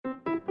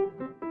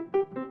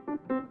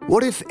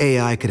What if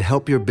AI could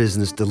help your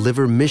business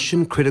deliver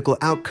mission-critical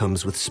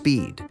outcomes with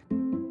speed?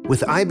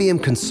 With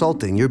IBM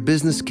Consulting, your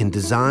business can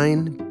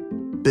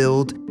design,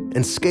 build,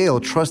 and scale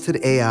trusted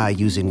AI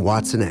using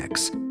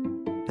watsonx,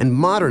 and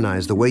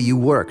modernize the way you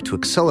work to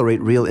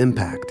accelerate real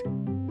impact.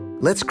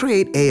 Let's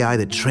create AI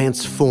that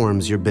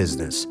transforms your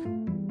business.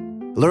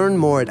 Learn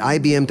more at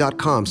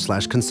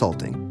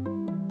ibm.com/consulting.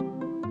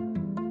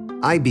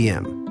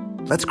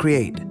 IBM. Let's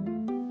create.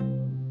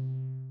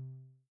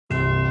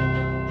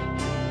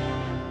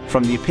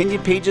 From the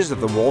opinion pages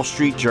of the Wall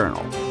Street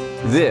Journal,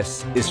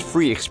 this is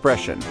Free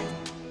Expression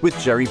with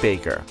Gerry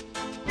Baker.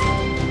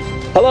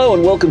 Hello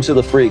and welcome to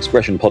the Free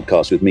Expression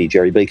podcast with me,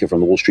 Gerry Baker from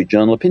the Wall Street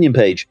Journal opinion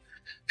page.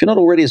 If you're not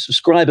already a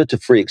subscriber to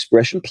Free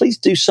Expression, please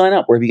do sign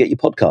up wherever you get your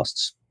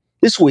podcasts.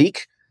 This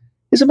week,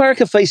 is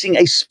America facing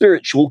a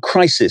spiritual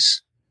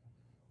crisis?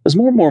 As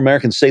more and more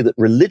Americans say that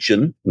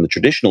religion, in the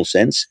traditional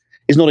sense,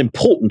 is not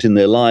important in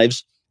their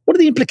lives, what are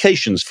the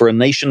implications for a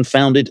nation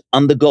founded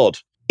under God?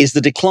 Is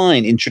the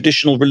decline in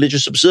traditional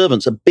religious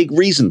observance a big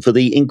reason for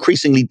the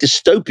increasingly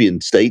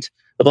dystopian state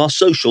of our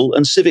social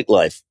and civic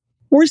life?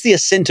 Or is the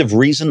ascent of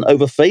reason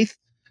over faith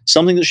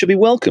something that should be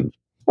welcomed?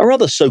 Are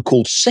other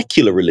so-called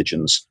secular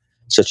religions,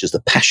 such as the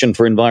passion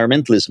for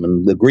environmentalism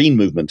and the Green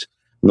Movement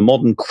and the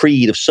modern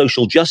creed of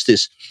social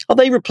justice, are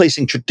they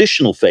replacing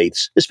traditional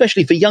faiths,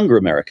 especially for younger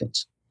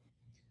Americans?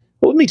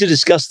 Well, with me to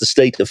discuss the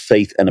state of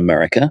faith in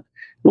America, and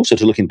also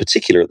to look in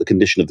particular at the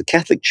condition of the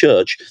Catholic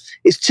Church,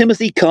 is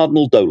Timothy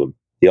Cardinal Dolan,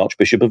 the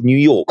Archbishop of New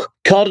York.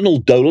 Cardinal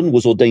Dolan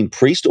was ordained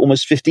priest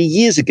almost 50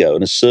 years ago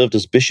and has served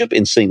as bishop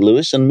in St.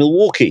 Louis and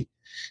Milwaukee.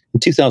 In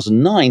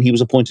 2009, he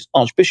was appointed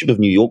Archbishop of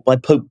New York by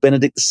Pope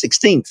Benedict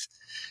XVI.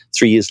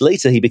 3 years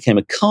later, he became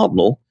a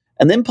cardinal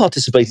and then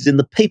participated in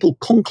the papal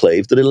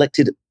conclave that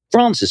elected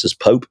Francis as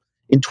Pope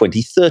in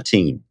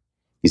 2013.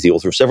 He's the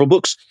author of several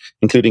books,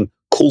 including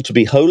Call to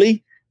be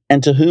Holy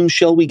and To Whom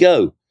Shall We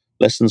Go?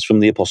 Lessons from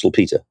the Apostle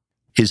Peter.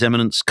 His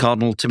Eminence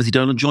Cardinal Timothy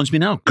Dolan joins me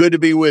now. Good to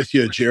be with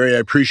you, Gerry. I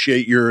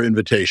appreciate your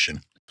invitation.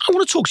 I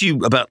want to talk to you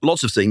about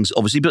lots of things,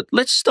 obviously, but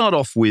let's start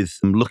off with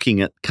looking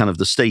at kind of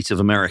the state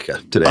of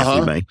America today, if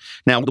we may.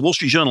 Now, the Wall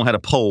Street Journal had a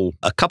poll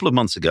a couple of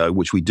months ago,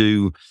 which we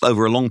do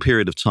over a long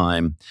period of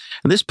time.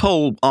 And this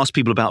poll asked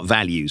people about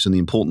values and the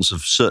importance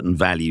of certain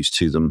values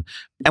to them.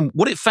 And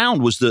what it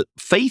found was that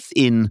faith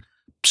in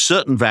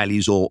certain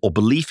values or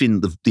belief in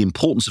the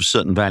importance of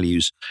certain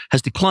values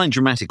has declined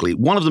dramatically.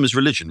 One of them is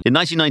religion. In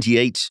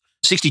 1998,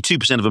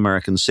 62% of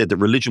Americans said that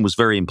religion was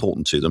very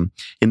important to them.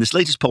 In this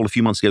latest poll a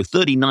few months ago,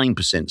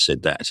 39%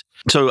 said that.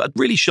 So a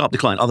really sharp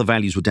decline. Other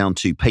values were down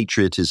to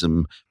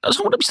patriotism.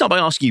 So let me start by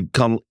asking you,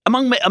 Cardinal,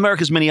 among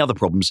America's many other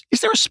problems, is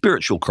there a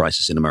spiritual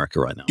crisis in America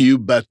right now? You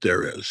bet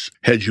there is.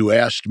 Had you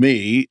asked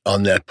me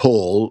on that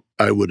poll,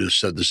 I would have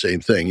said the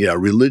same thing. Yeah,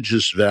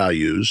 religious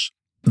values,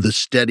 the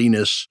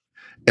steadiness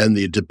and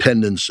the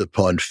dependence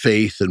upon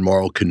faith and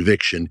moral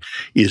conviction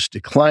is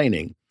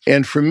declining.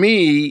 And for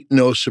me,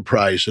 no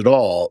surprise at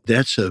all,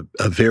 that's a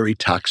very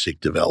toxic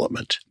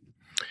development.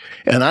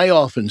 And I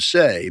often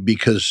say,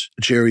 because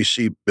Gerry,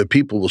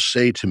 people will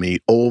say to me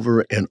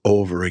over and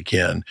over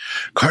again,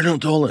 Cardinal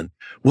Dolan,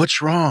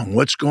 what's wrong?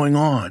 What's going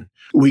on?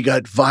 We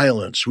got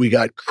violence, we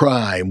got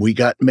crime, we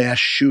got mass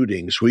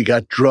shootings, we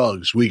got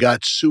drugs, we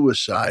got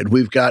suicide,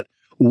 we've got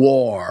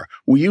war,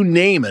 well, you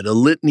name it, a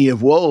litany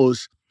of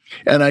woes.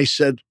 And I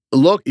said,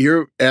 look,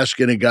 you're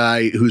asking a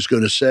guy who's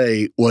going to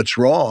say what's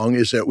wrong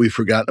is that we've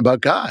forgotten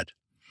about God.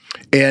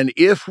 And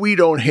if we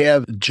don't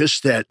have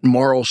just that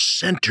moral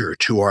center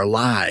to our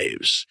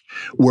lives,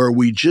 where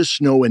we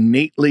just know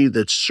innately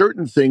that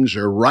certain things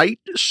are right,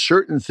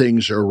 certain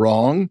things are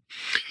wrong,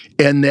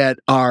 and that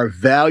our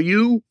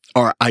value,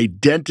 our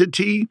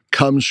identity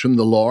comes from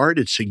the Lord,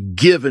 it's a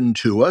given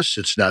to us,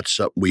 it's not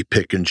something we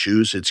pick and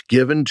choose, it's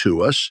given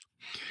to us,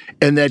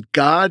 and that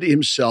God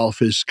himself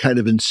has kind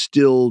of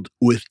instilled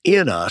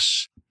within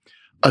us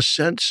a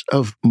sense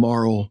of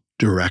moral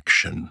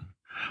direction,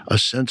 a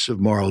sense of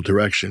moral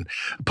direction.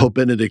 Pope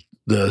Benedict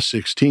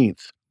XVI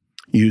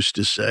used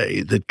to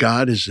say that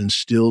God has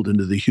instilled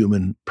into the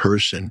human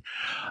person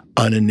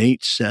an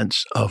innate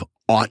sense of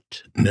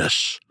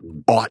oughtness,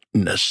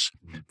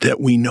 that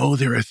we know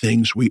there are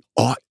things we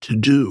ought to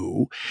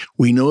do.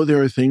 We know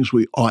there are things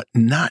we ought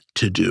not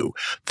to do.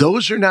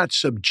 Those are not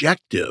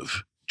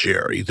subjective,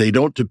 Gerry. They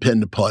don't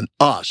depend upon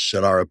us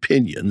and our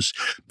opinions.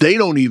 They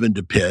don't even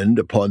depend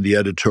upon the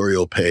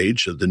editorial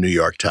page of the New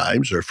York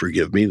Times or,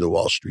 forgive me, the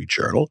Wall Street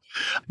Journal.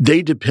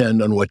 They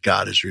depend on what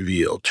God has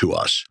revealed to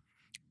us.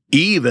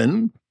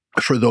 Even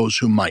for those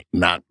who might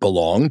not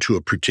belong to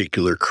a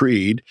particular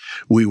creed,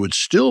 we would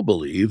still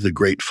believe, the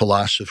great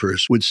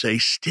philosophers would say,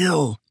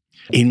 still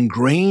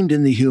ingrained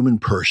in the human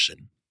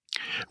person,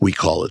 we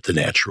call it the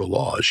natural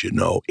law, as you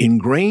know,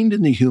 ingrained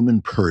in the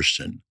human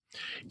person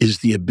is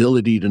the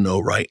ability to know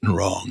right and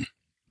wrong,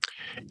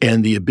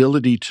 and the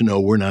ability to know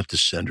we're not the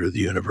center of the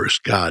universe.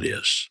 God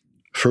is.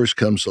 First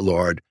comes the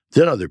Lord,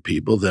 then other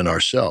people, then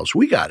ourselves.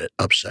 We got it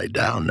upside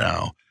down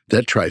now.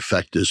 That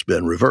trifecta has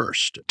been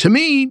reversed. To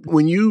me,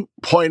 when you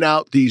point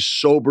out these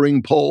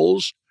sobering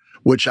polls,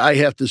 which I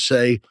have to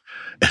say,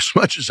 as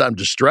much as I'm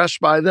distressed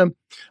by them,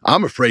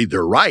 I'm afraid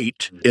they're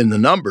right in the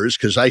numbers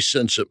because I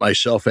sense it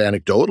myself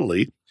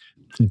anecdotally.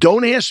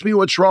 Don't ask me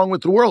what's wrong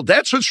with the world.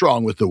 That's what's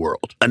wrong with the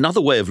world.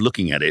 Another way of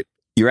looking at it,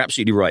 you're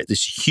absolutely right.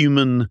 This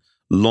human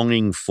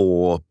longing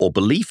for or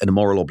belief in a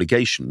moral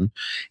obligation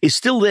is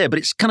still there, but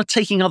it's kind of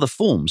taking other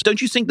forms.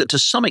 Don't you think that to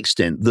some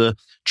extent the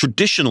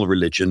traditional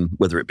religion,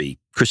 whether it be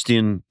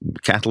Christian,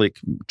 Catholic,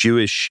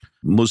 Jewish,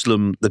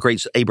 Muslim, the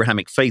great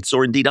Abrahamic faiths,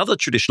 or indeed other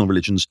traditional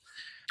religions,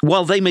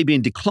 while they may be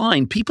in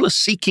decline, people are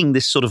seeking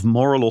this sort of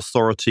moral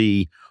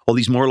authority or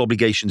these moral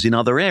obligations in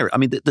other areas. I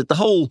mean, the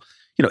whole,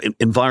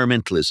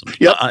 environmentalism,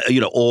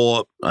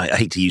 or I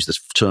hate to use this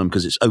term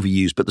because it's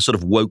overused, but the sort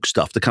of woke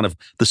stuff,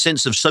 the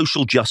sense of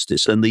social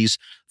justice and these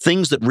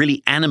things that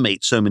really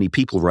animate so many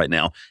people right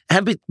now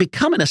have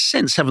become, in a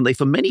sense, haven't they,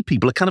 for many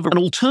people, a kind of an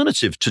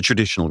alternative to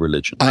traditional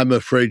religion. I'm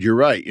afraid you're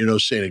right.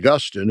 St.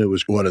 Augustine, who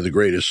was one of the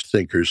greatest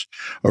thinkers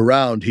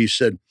around, he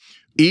said,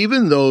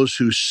 even those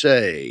who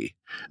say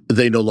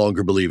they no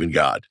longer believe in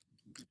God,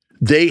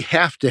 they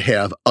have to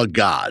have a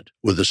God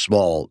with a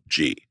small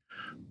g.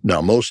 Now,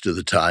 most of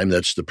the time,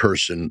 that's the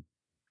person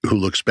who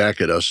looks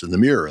back at us in the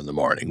mirror in the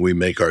morning. We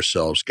make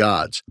ourselves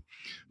gods.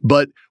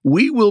 But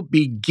we will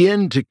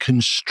begin to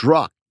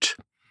construct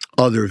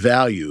other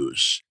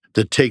values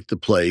that take the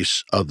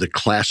place of the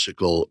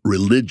classical,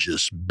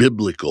 religious,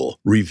 biblical,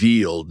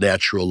 revealed,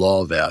 natural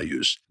law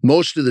values.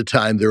 Most of the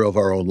time, they're of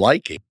our own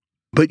liking.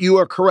 But you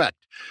are correct.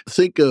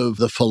 Think of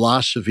the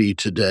philosophy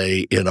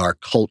today in our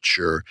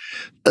culture,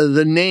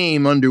 the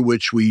name under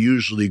which we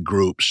usually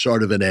group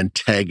sort of an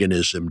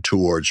antagonism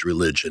towards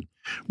religion.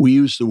 We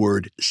use the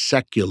word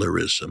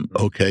secularism,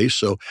 okay?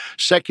 So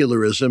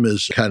secularism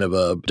is kind of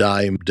a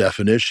dime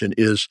definition,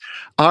 is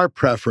our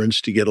preference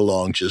to get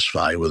along just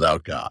fine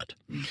without God.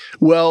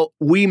 Well,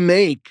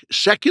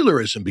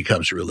 secularism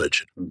becomes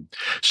religion.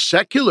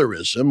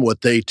 Secularism,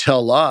 what they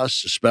tell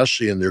us,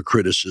 especially in their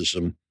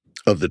criticism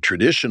of the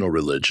traditional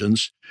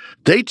religions,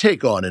 they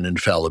take on an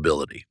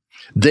infallibility.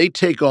 They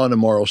take on a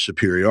moral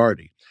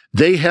superiority.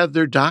 They have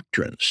their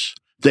doctrines.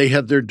 They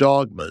have their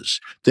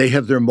dogmas. They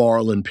have their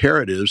moral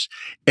imperatives.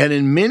 And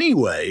in many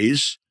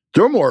ways,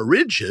 they're more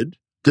rigid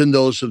than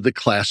those of the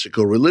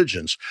classical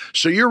religions.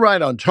 So you're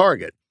right on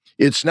target.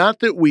 It's not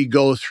that we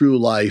go through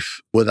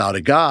life without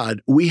a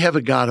God. We have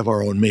a God of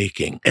our own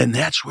making. And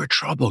that's where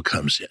trouble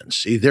comes in.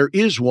 See, there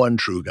is one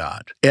true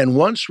God. And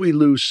once we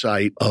lose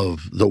sight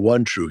of the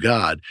one true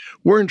God,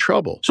 we're in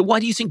trouble. So why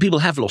do you think people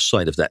have lost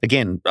sight of that?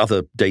 Again,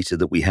 other data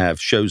that we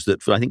have shows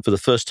that, I think for the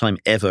first time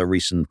ever,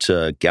 recent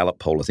Gallup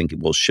poll, I think it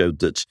was, showed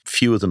that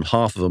fewer than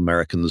half of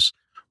Americans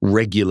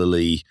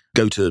regularly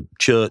go to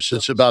church.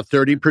 It's about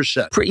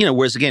 30%.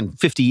 Whereas again,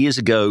 50 years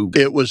ago,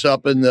 it was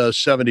up in the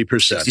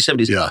 70%. 60,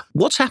 70s. Yeah.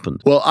 What's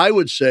happened? Well, I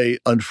would say,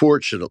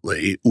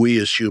 unfortunately, we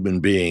as human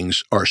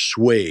beings are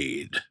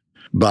swayed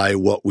by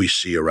what we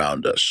see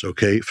around us,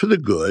 okay, for the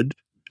good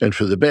and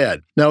for the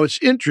bad. Now,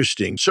 it's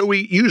interesting. So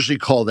we usually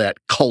call that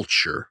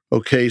culture,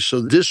 okay?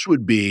 So this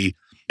would be,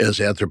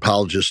 as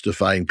anthropologists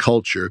define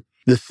culture,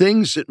 the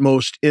things that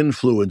most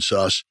influence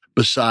us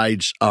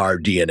besides our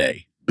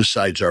DNA,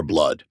 besides our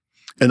blood.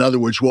 In other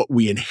words, what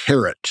we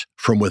inherit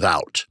from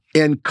without.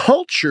 And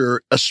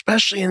culture,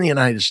 especially in the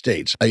United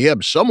States, I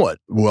am somewhat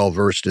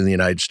well-versed in the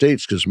United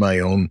States because my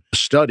own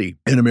study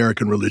in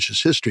American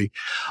religious history,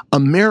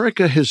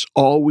 America has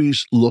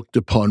always looked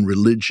upon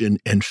religion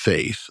and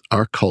faith,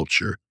 our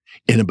culture,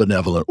 in a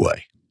benevolent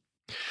way.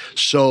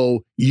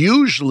 So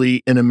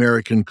usually in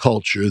American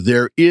culture,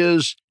 there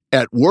is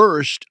at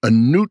worst, a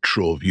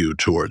neutral view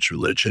towards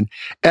religion,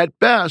 at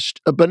best,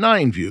 a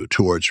benign view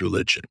towards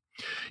religion.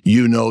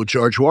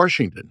 George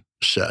Washington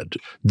said,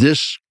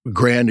 this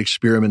grand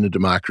experiment in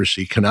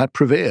democracy cannot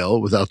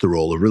prevail without the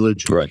role of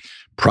religion. Right.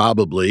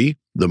 Probably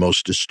the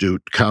most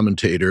astute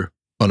commentator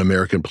on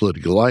American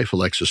political life,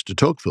 Alexis de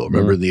Tocqueville.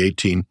 Remember in the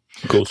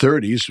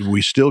 1830s,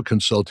 we still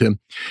consult him.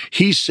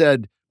 He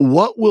said,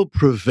 what will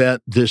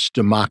prevent this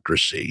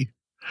democracy,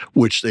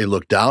 which they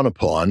look down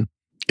upon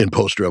in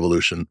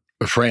post-revolution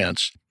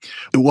France,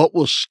 what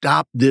will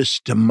stop this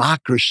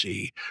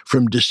democracy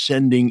from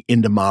descending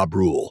into mob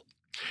rule?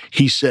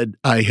 He said,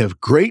 I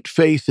have great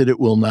faith that it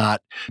will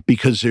not,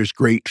 because there's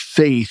great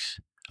faith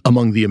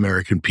among the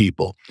American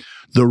people.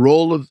 The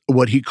role of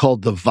what he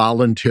called the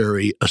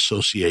voluntary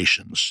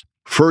associations,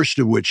 first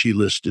of which he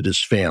listed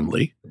as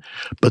family,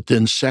 but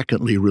then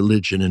secondly,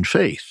 religion and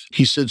faith.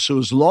 He said, so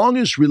as long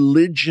as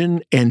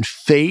religion and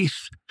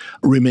faith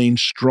remain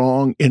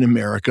strong in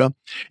America,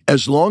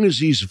 as long as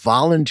these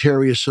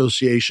voluntary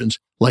associations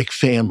like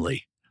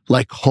family,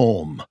 like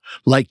home,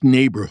 like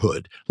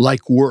neighborhood,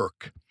 like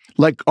work,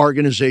 like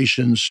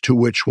organizations to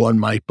which one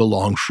might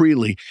belong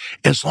freely,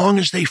 as long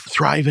as they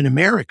thrive in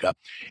America,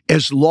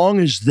 as long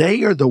as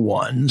they are the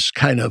ones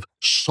kind of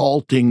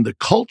salting the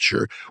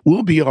culture,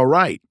 we'll be all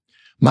right.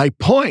 My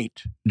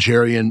point,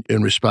 Jerry, in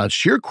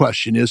response to your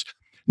question is,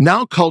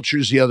 now culture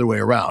is the other way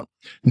around.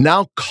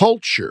 Now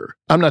culture,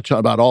 I'm not talking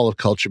about all of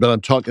culture, but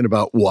I'm talking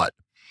about what?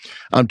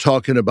 I'm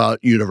talking about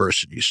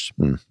universities.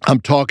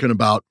 I'm talking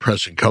about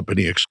present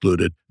company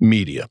excluded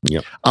media.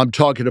 Yep. I'm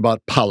talking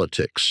about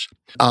politics.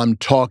 I'm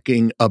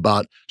talking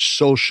about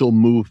social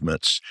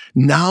movements.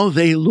 Now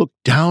they look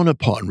down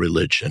upon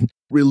religion.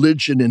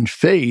 Religion and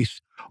faith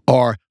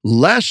are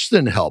less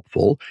than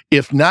helpful,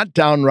 if not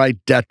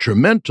downright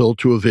detrimental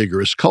to a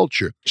vigorous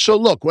culture. So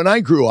look, when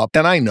I grew up,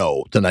 and I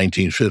know the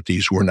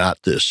 1950s were not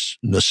this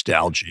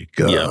nostalgic,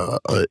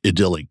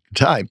 idyllic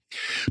time,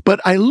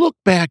 but I look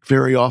back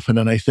very often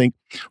and I think,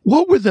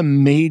 what were the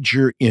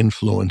major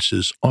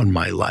influences on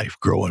my life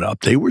growing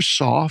up? They were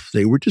soft,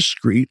 they were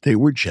discreet, they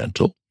were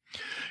gentle.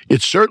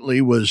 It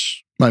certainly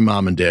was my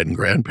mom and dad and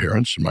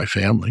grandparents and my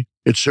family.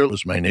 It certainly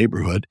was my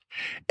neighborhood.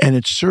 And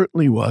it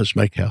certainly was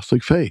my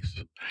Catholic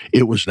faith.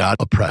 It was not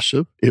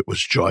oppressive. It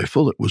was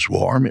joyful. It was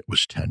warm. It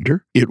was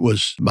tender. It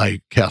was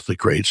my Catholic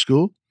grade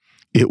school.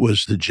 It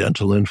was the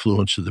gentle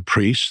influence of the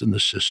priests and the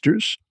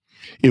sisters.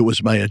 It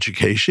was my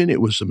education.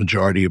 It was the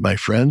majority of my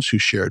friends who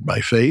shared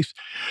my faith.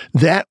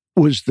 That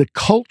was the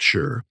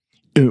culture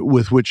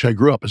with which I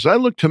grew up. As I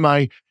look to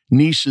my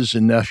nieces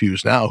and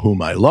nephews now,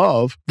 whom I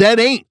love, that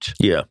ain't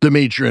the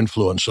major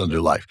influence on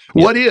their life.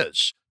 Yeah. What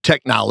is?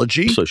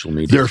 Technology, social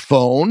media, their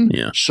phone,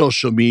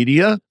 social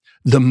media,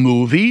 the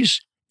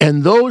movies,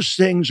 and those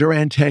things are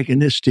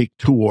antagonistic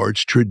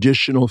towards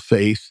traditional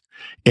faith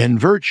and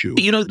virtue.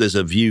 You know, there's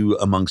a view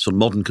amongst sort of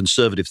modern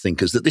conservative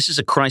thinkers that this is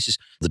a crisis,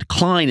 the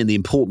decline in the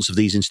importance of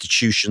these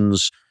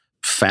institutions,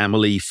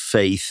 family,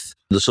 faith,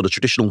 the sort of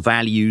traditional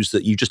values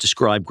that you just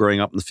described growing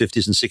up in the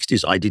 50s and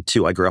 60s. I did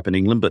too. I grew up in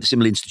England, but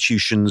similar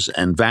institutions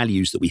and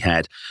values that we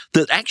had,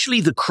 that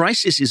actually the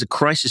crisis is a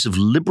crisis of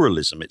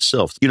liberalism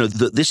itself. You know,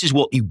 that this is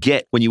what you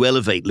get when you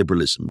elevate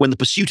liberalism, when the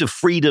pursuit of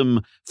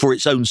freedom for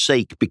its own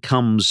sake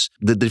becomes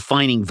the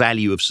defining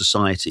value of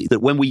society.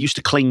 That when we used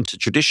to cling to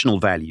traditional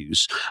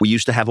values, we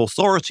used to have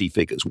authority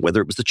figures,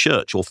 whether it was the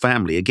church or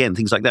family, again,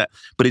 things like that.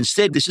 But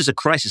instead, this is a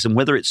crisis, and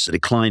whether it's a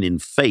decline in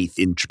faith,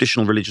 in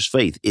traditional religious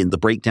faith, in the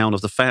breakdown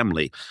of the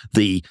family,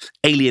 the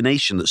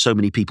alienation that so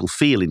many people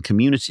feel in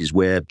communities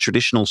where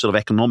traditional sort of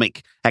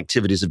economic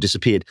activities have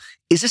disappeared.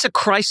 Is this a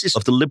crisis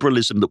of the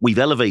liberalism that we've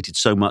elevated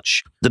so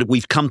much, that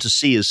we've come to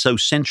see as so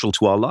central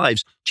to our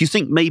lives? Do you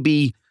think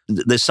maybe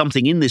there's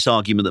something in this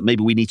argument that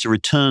maybe we need to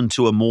return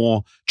to a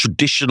more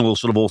traditional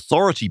sort of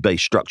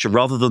authority-based structure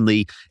rather than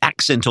the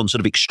accent on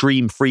sort of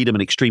extreme freedom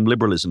and extreme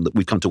liberalism that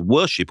we've come to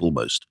worship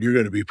almost? You're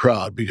going to be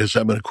proud because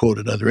I'm going to quote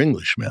another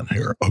Englishman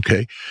here,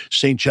 okay?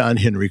 St. John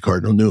Henry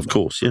Cardinal Newman. Of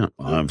course, yeah.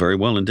 Very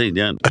well indeed,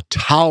 yeah. A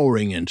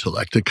towering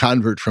intellect, a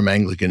convert from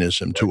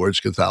Anglicanism towards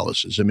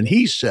Catholicism. And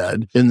he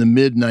said in the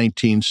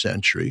mid-19th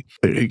century,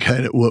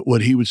 kind of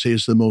what he would say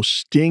is the most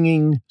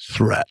stinging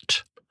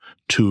threat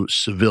to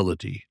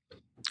civility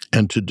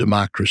and to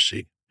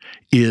democracy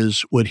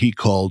is what he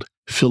called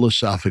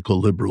philosophical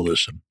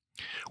liberalism,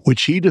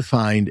 which he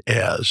defined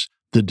as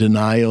the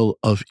denial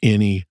of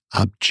any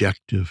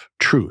objective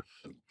truth.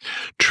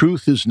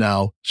 Truth is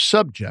now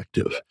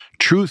subjective.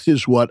 Truth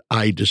is what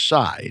I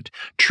decide.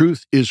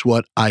 Truth is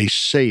what I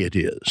say it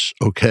is,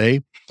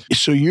 okay?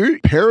 So you're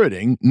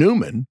parroting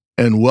Newman,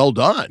 and well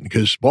done,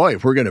 because, boy,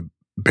 if we're going to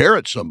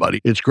parrot somebody,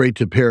 it's great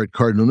to parrot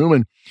Cardinal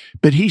Newman.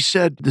 But he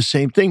said the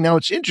same thing. Now,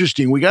 it's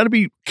interesting. We got to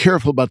be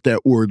careful about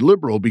that word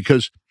liberal,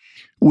 because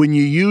when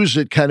you use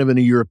it kind of in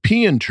a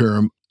European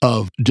term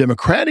of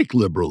democratic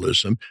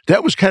liberalism,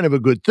 that was kind of a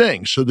good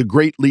thing. So the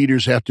great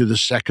leaders after the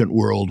Second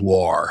World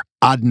War,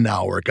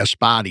 Adenauer,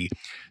 Gaspari,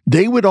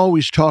 they would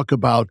always talk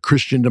about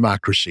Christian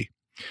democracy,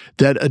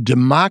 that a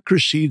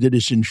democracy that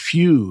is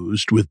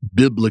infused with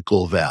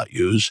biblical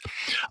values,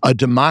 a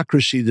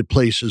democracy that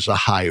places a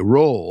high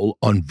role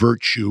on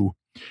virtue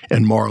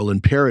and moral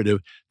imperative,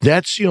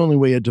 that's the only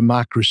way a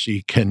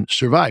democracy can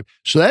survive.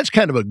 So that's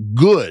kind of a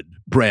good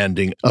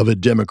branding of a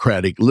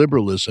democratic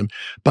liberalism.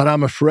 But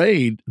I'm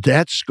afraid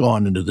that's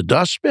gone into the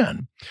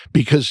dustbin,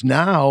 because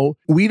now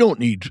we don't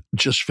need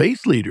just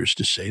faith leaders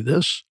to say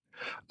this.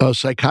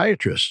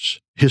 Psychiatrists,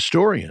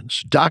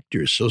 historians,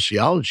 doctors,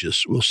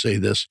 sociologists will say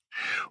this.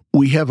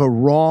 We have a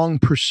wrong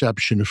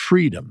perception of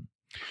freedom.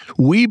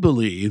 We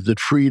believe that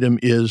freedom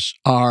is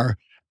our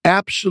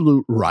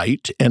absolute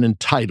right and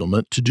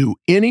entitlement to do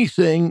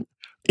anything,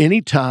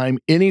 anytime,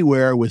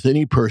 anywhere with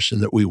any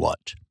person that we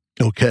want.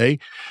 Okay?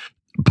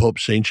 Pope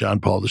St. John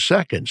Paul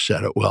II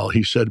said it well.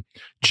 He said,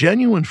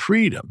 genuine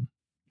freedom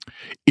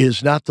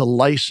is not the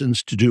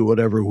license to do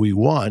whatever we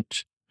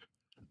want,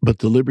 but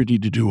the liberty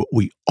to do what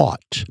we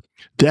ought.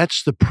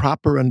 That's the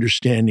proper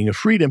understanding of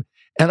freedom.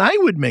 And I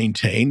would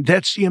maintain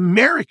that's the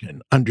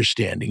American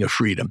understanding of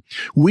freedom.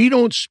 We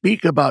don't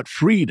speak about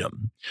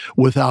freedom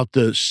without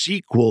the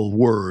sequel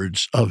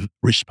words of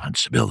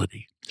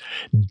responsibility,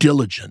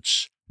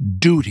 diligence,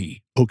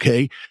 duty,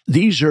 okay?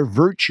 These are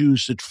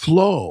virtues that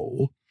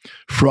flow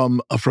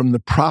from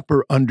the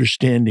proper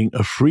understanding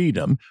of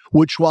freedom,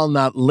 which, while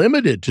not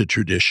limited to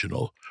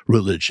traditional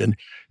religion,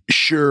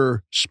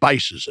 sure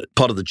spices it.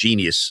 Part of the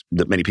genius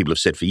that many people have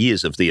said for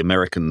years of the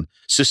American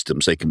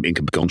system, say in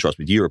contrast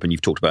with Europe, and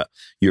you've talked about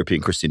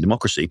European Christian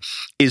democracy,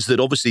 is that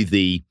obviously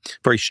the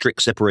very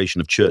strict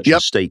separation of church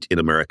and state in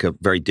America,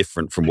 very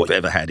different from what we've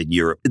ever had in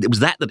Europe. It was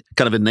that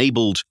kind of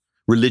enabled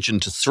religion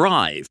to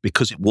thrive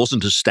because it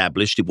wasn't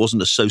established, it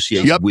wasn't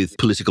associated with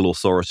political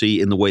authority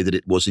in the way that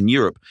it was in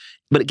Europe.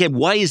 But again,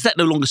 why is that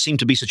no longer seem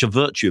to be such a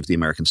virtue of the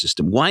American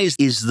system? Why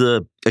is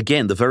the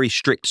very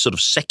strict sort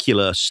of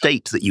secular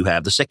state that you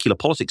have, the secular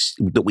politics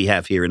that we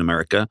have here in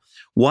America,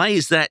 why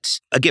does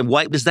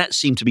that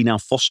seem to be now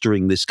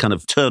fostering this kind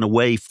of turn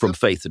away from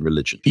faith and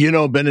religion?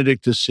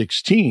 Benedict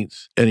XVI,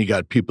 and he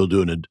got people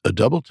doing a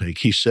double take,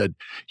 he said,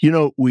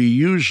 we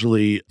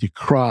usually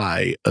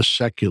decry a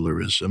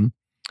secularism,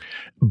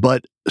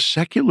 but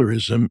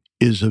secularism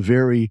is a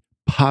very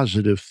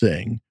positive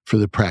thing for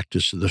the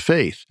practice of the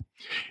faith.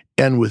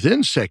 And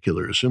within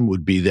secularism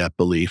would be that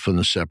belief in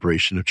the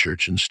separation of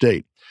church and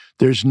state.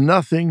 There's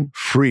nothing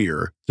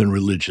freer than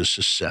religious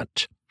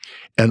assent.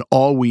 And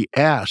all we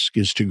ask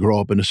is to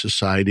grow up in a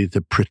society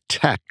that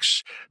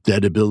protects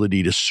that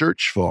ability to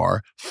search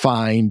for,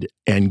 find,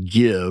 and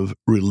give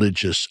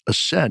religious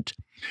assent.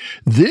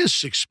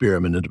 This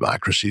experiment in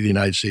democracy, the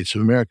United States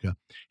of America,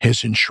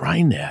 has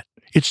enshrined that.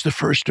 It's the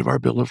first of our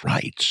Bill of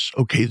Rights,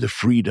 the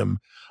freedom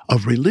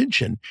of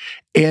religion.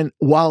 And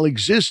while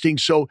existing,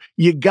 so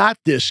you got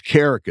this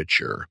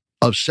caricature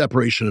of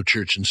separation of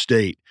church and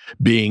state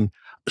being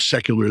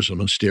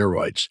secularism on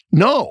steroids.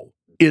 No,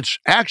 it's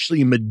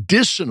actually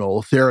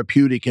medicinal,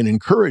 therapeutic, and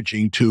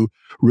encouraging to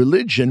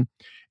religion,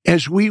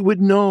 as we would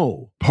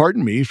know.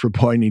 Pardon me for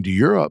pointing to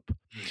Europe,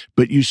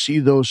 but you see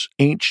those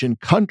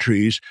ancient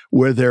countries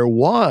where there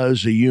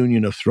was a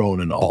union of throne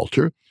and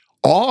altar,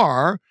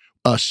 or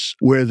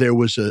where there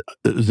was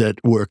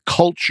where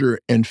culture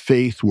and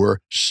faith were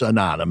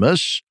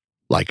synonymous,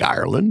 like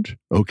Ireland,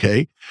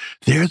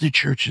 there the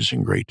church is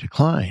in great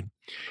decline.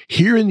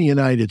 Here in the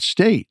United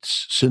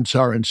States, since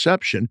our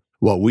inception,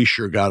 we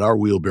sure got our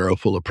wheelbarrow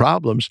full of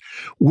problems.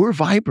 We're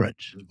vibrant,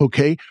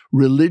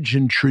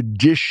 Religion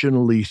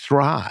traditionally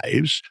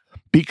thrives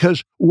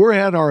because we're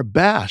at our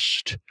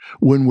best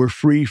when we're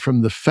free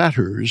from the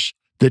fetters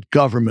that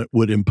government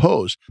would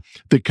impose.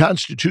 The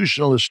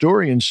constitutional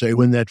historians say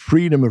when that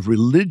freedom of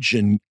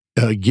religion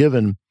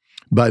given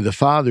by the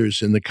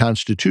fathers in the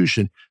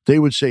Constitution, they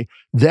would say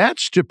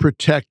that's to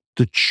protect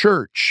the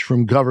church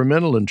from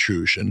governmental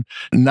intrusion,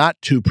 not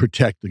to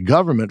protect the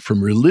government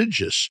from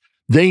religious.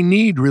 They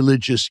need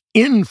religious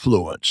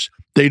influence.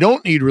 They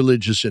don't need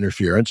religious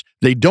interference.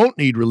 They don't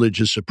need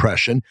religious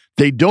oppression.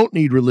 They don't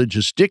need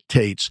religious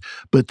dictates,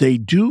 but they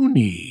do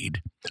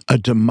need a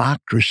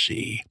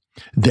democracy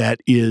that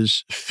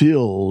is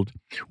filled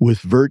with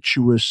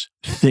virtuous,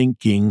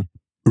 thinking,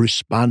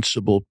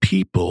 responsible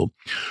people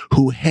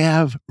who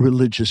have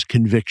religious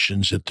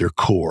convictions at their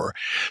core.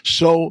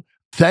 So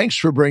thanks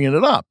for bringing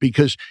it up,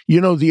 because,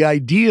 the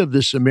idea of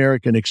this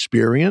American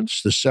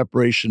experience, the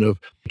separation of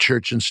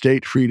church and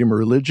state, freedom of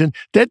religion,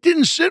 that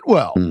didn't sit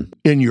well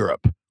in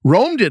Europe.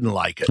 Rome didn't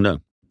like it. No.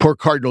 Poor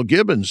Cardinal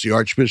Gibbons, the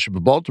Archbishop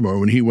of Baltimore,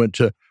 when he went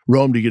to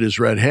Rome to get his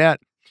red hat,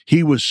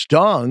 he was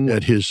stung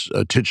at his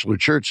titular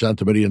church,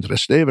 Santa Maria in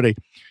Trastevere.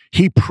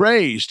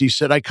 He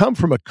said, I come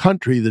from a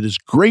country that is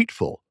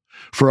grateful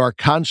for our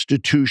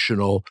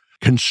constitutional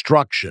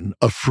construction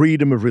of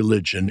freedom of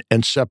religion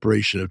and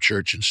separation of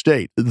church and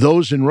state.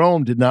 Those in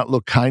Rome did not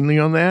look kindly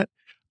on that.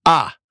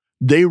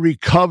 They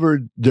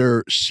recovered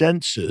their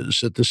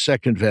senses at the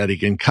Second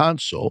Vatican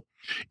Council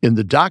in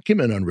the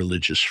document on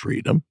religious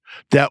freedom.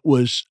 That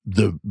was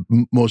the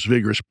most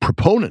vigorous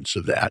proponents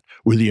of that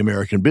were the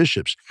American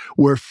bishops,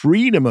 where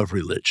freedom of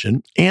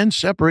religion and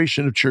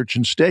separation of church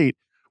and state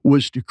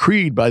was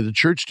decreed by the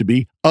church to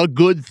be a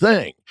good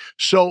thing.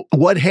 So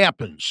what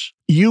happens?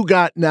 You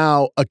got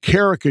now a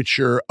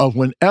caricature of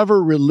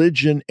whenever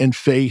religion and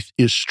faith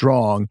is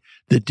strong,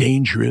 the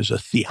danger is a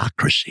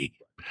theocracy,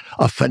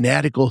 a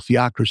fanatical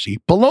theocracy.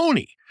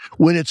 Baloney.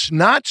 When it's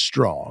not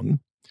strong,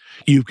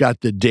 you've got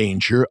the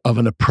danger of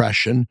an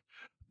oppression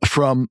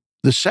from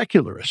the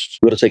secularists.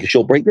 We're going to take a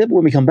short break there, but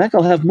when we come back,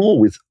 I'll have more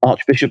with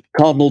Archbishop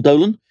Cardinal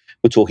Dolan.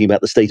 We're talking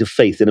about the state of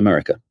faith in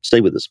America. Stay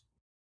with us.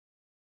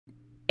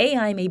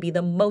 AI may be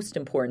the most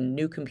important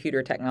new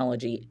computer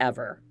technology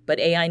ever, but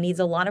AI needs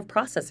a lot of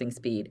processing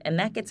speed, and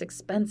that gets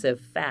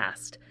expensive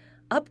fast.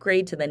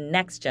 Upgrade to the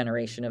next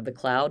generation of the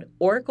cloud,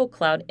 Oracle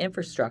Cloud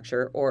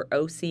Infrastructure, or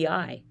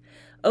OCI.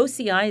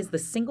 OCI is the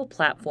single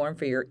platform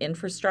for your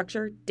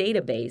infrastructure,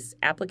 database,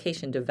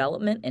 application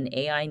development, and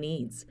AI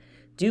needs.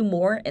 Do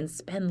more and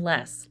spend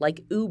less,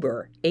 like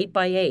Uber,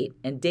 8x8,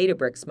 and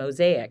Databricks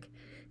Mosaic.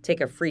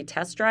 Take a free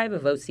test drive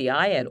of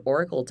OCI at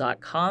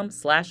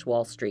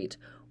oracle.com/Wall Street.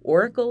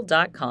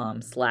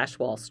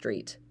 Oracle.com/Wall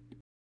Street.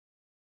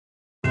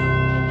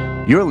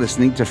 You're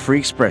listening to Free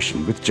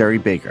Expression with Jerry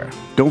Baker.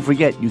 Don't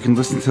forget, you can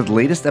listen to the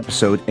latest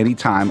episode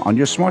anytime on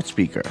your smart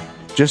speaker.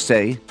 Just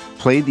say,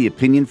 play the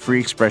Opinion Free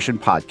Expression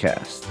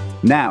podcast.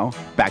 Now,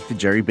 back to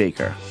Jerry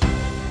Baker.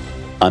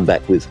 I'm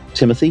back with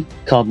Timothy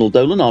Cardinal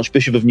Dolan,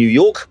 Archbishop of New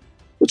York.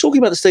 We're talking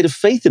about the state of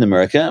faith in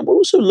America, and we're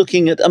also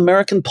looking at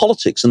American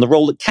politics and the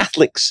role that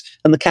Catholics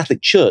and the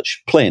Catholic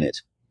Church play in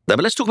it. But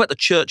let's talk about the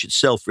church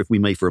itself, if we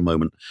may, for a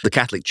moment. The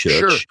Catholic Church.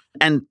 Sure.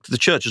 And the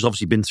church has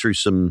obviously been through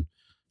some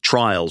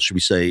trials, should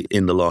we say,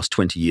 in the last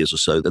 20 years or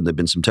so. And there have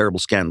been some terrible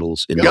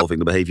scandals involving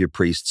the behavior of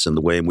priests and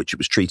the way in which it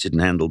was treated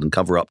and handled and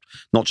cover up,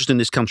 not just in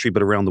this country,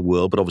 but around the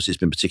world. But obviously it's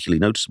been particularly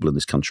noticeable in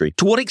this country.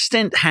 To what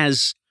extent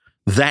has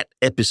that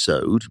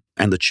episode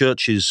and the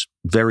church's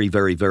very,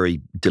 very,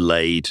 very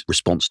delayed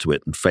response to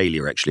it and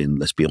failure, actually, and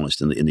let's be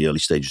honest, in the early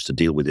stages to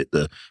deal with it,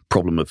 the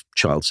problem of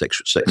child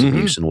sex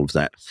abuse and all of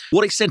that,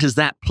 what extent has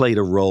that played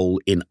a role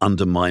in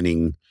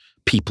undermining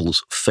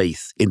people's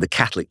faith in the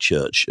Catholic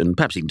Church and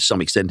perhaps even to some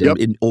extent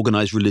in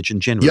organized religion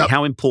generally?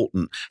 How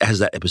important has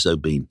that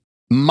episode been?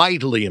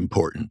 Mightily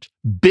important.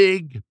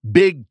 Big,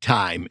 big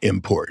time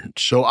important.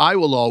 So I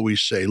will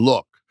always say,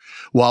 look,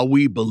 while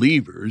we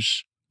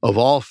believers of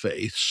all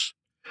faiths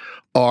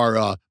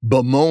are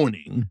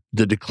bemoaning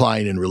the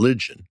decline in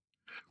religion,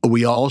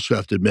 we also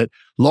have to admit,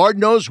 Lord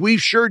knows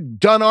we've sure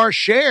done our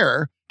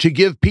share to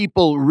give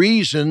people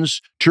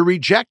reasons to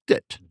reject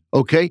it.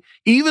 Okay?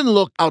 Even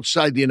look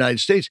outside the United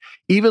States,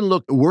 even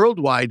look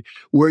worldwide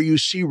where you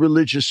see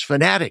religious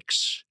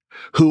fanatics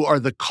who are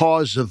the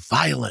cause of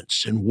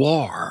violence and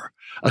war,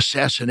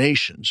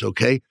 assassinations,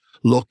 okay?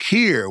 Look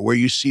here where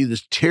you see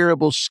the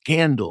terrible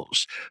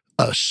scandals,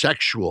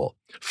 sexual,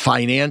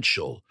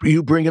 financial.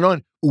 You bring it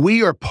on.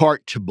 We are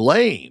part to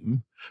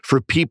blame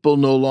for people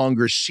no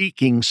longer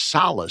seeking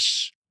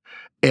solace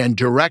and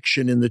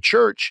direction in the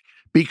church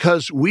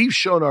because we've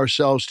shown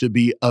ourselves to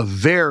be a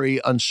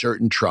very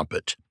uncertain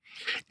trumpet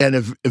and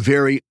a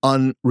very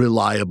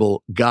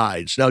unreliable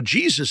guides. Now,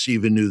 Jesus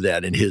even knew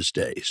that in his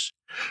days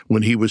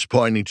when he was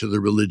pointing to the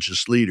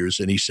religious leaders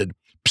and he said,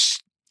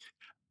 psst,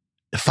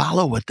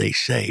 follow what they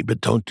say,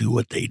 but don't do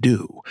what they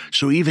do.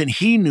 So even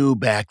he knew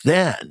back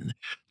then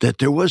that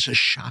there was a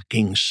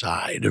shocking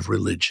side of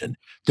religion.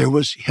 There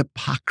was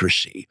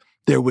hypocrisy.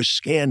 There was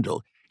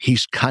scandal.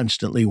 He's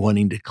constantly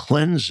wanting to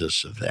cleanse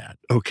us of that,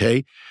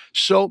 okay?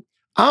 So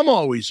I'm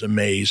always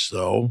amazed,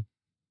 though,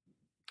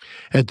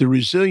 at the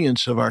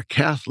resilience of our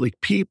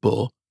Catholic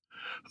people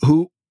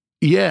who,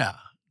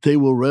 they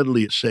will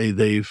readily say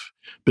they've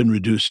been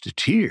reduced to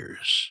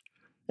tears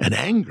and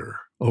anger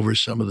over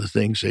some of the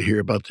things they hear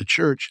about the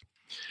church.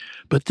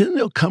 But then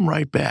they'll come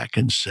right back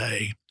and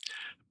say,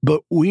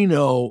 but we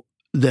know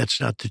that's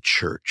not the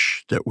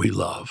church that we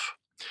love.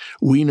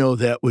 We know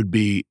that would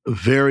be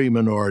very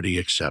minority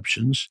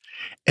exceptions,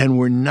 and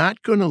we're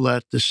not going to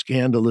let the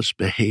scandalous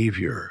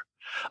behavior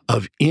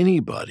of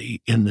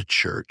anybody in the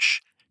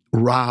church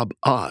rob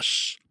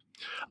us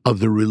of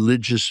the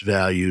religious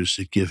values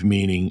that give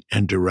meaning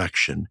and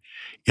direction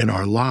in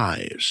our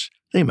lives.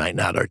 They might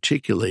not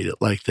articulate it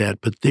like that,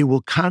 but they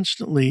will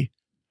constantly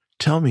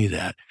tell me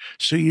that.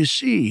 So you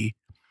see,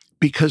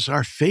 because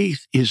our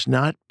faith is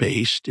not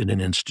based in an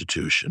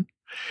institution,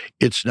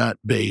 it's not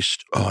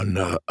based on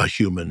a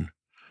human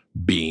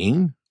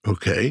being,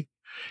 okay?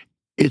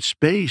 It's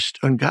based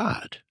on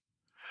God.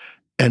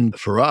 And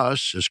for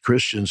us, as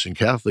Christians and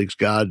Catholics,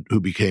 God who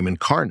became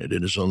incarnate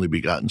in his only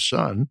begotten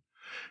Son,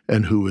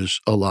 and who is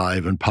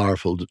alive and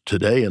powerful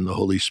today in the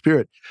Holy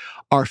Spirit,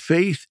 our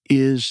faith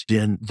is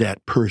in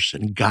that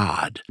person,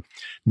 God,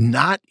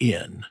 not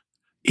in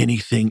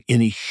anything,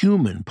 any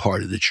human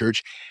part of the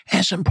church,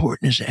 as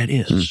important as that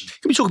is.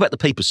 Can we talk about the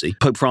papacy?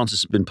 Pope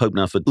Francis has been Pope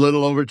now for a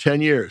little over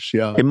 10 years,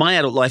 yeah. In my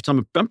adult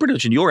lifetime, I'm pretty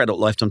much in your adult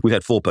lifetime, we've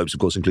had 4 popes, of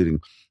course, including,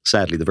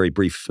 sadly, the very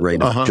brief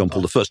reign of John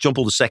Paul I. John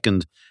Paul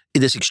II,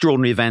 this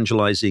extraordinary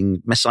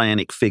evangelizing,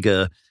 messianic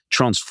figure,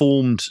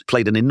 transformed,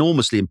 played an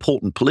enormously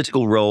important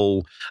political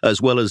role,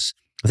 as well as,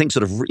 I think,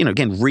 sort of,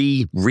 again,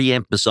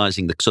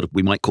 re-emphasizing the sort of,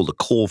 we might call the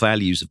core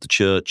values of the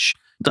church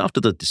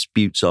after the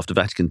disputes after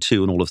Vatican II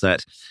and all of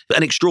that.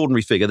 An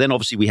extraordinary figure. Then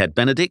obviously we had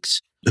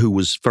Benedict, who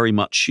was very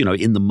much,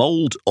 in the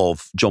mold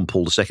of John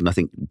Paul II, I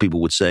think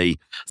people would say.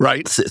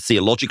 Right.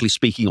 Theologically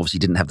speaking, obviously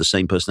didn't have the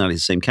same personality,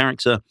 the same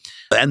character.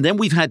 And then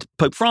we've had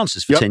Pope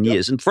Francis for 10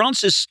 years. And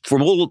Francis,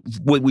 from all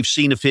what we've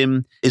seen of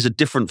him, is a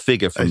different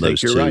figure from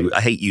those two. Right.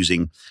 I hate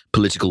using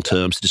political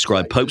terms to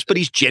describe popes, but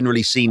he's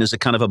generally seen as a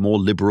kind of a more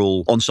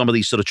liberal on some of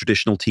these sort of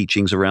traditional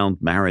teachings around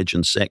marriage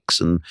and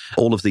sex and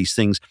all of these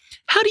things.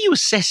 How do you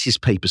assess his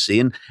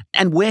papacy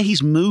and where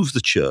he's moved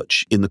the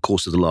church in the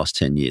course of the last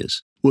 10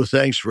 years? Well,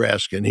 thanks for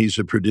asking. He's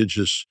a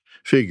prodigious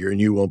figure,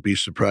 and you won't be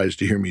surprised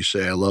to hear me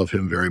say I love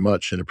him very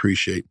much and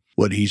appreciate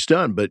what he's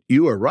done. But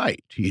you are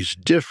right. He's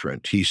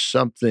different. He's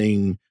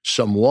someone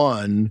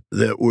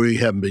that we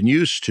haven't been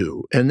used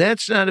to, and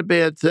that's not a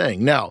bad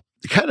thing. Now,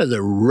 kind of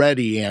the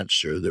ready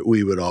answer that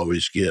we would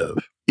always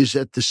give is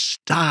that the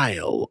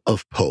style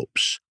of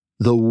popes,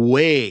 the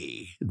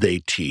way they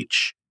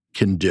teach,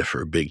 can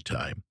differ big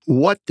time.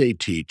 What they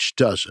teach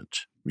doesn't.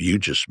 You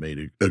just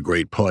made a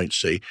great point.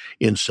 Say,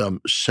 in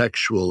some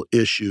sexual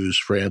issues,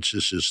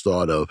 Francis is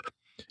thought of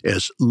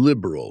as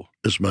liberal,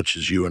 as much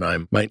as you and I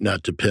might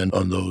not depend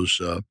on those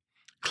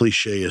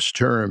cliché-est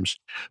terms.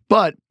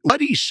 But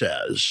what he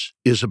says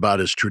is about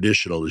as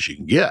traditional as you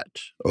can get,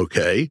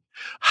 okay?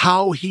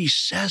 How he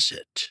says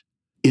it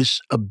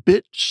is a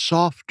bit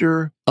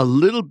softer, a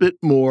little bit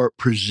more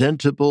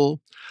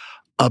presentable,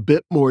 a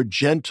bit more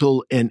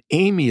gentle and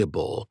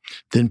amiable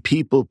than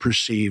people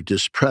perceived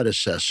his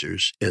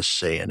predecessors as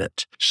saying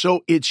it.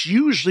 So it's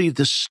usually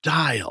the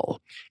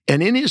style.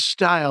 And in his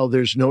style,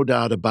 there's no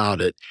doubt about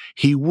it,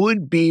 he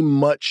would be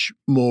much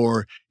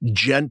more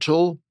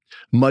gentle,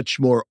 much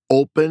more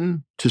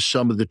open to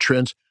some of the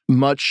trends,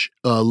 much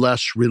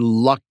less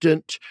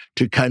reluctant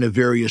to kind of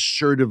very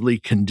assertively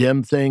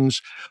condemn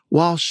things,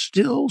 while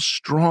still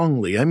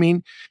strongly. I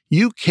mean,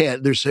 you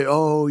can't, they say,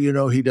 oh,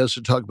 he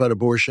doesn't talk about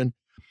abortion.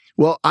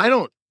 Well, I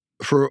don't,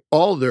 for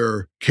all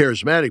their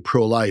charismatic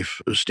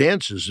pro-life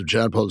stances of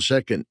John Paul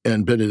II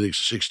and Benedict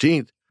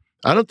XVI,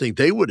 I don't think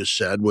they would have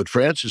said what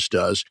Francis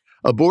does.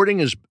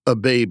 Aborting a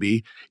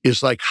baby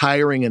is like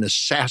hiring an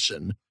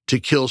assassin to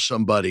kill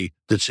somebody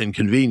that's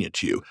inconvenient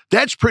to you.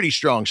 That's pretty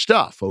strong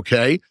stuff,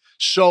 okay?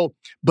 So,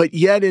 but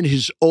yet in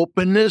his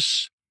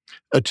openness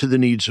to the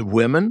needs of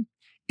women,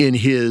 in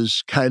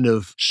his kind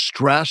of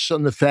stress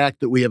on the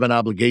fact that we have an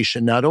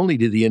obligation not only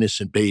to the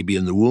innocent baby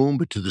in the womb,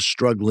 but to the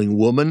struggling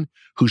woman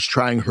who's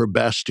trying her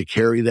best to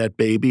carry that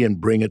baby and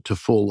bring it to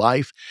full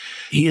life,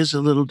 he is a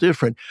little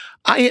different.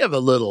 I have a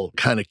little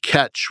kind of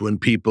catch when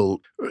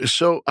people,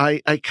 so I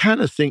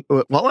kind of think,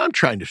 well, I'm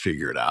trying to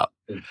figure it out.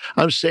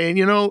 I'm saying,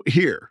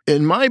 here,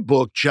 in my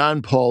book,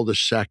 John Paul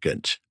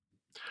II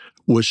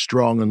was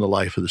strong in the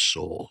life of the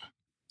soul.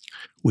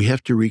 We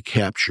have to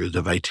recapture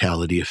the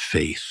vitality of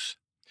faith,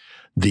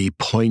 the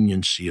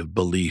poignancy of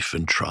belief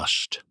and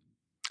trust.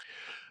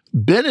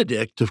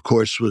 Benedict, of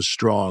course, was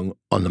strong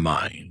on the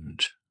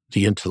mind,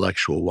 the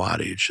intellectual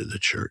wattage of the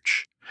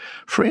church.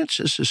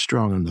 Francis is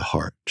strong in the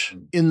heart.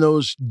 In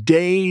those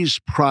days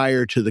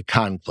prior to the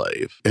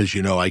conclave, as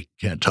you know, I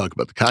can't talk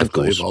about the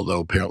conclave, although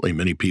apparently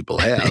many people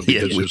have,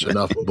 because there's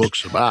enough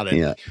books about it.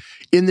 Yeah.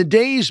 In the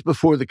days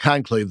before the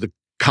conclave, the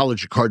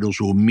College of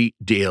Cardinals will meet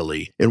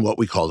daily in what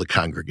we call the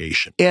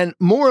congregation. And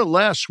more or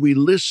less, we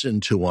listen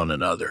to one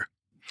another.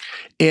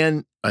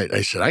 And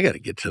I said, I got to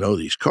get to know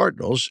these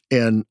cardinals.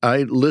 And I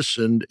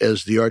listened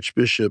as the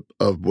Archbishop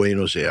of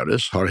Buenos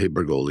Aires, Jorge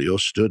Bergoglio,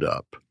 stood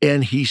up.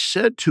 And he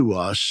said to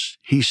us,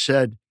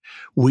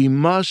 we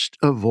must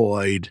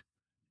avoid,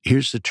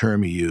 here's the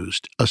term he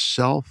used, a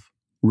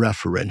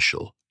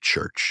self-referential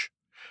church.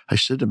 I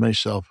said to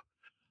myself,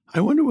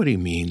 I wonder what he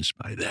means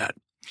by that.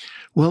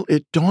 Well,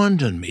 it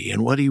dawned on me,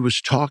 and what he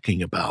was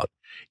talking about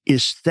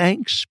is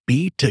thanks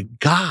be to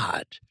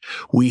God.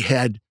 We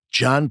had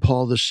John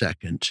Paul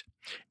II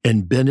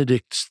and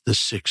Benedict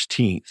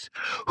XVI,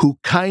 who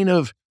kind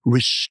of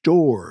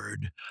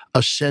restored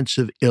a sense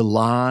of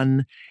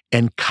elan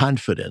and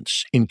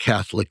confidence in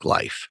Catholic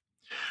life.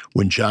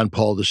 When John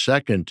Paul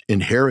II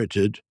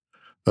inherited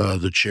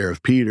the chair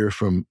of Peter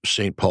from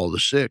St. Paul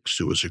VI,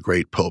 who was a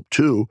great pope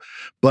too,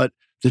 but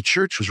the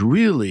church was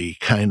really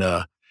kind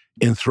of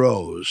in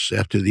throes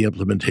after the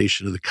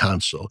implementation of the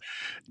council,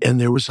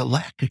 and there was a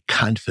lack of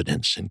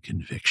confidence and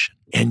conviction.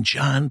 And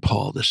John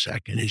Paul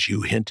II, as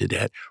you hinted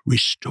at,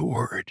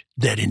 restored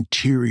that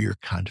interior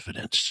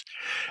confidence.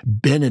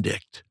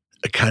 Benedict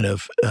kind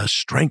of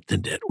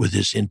strengthened it with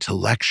his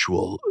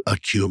intellectual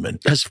acumen.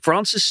 Has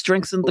Francis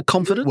strengthened the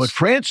confidence? What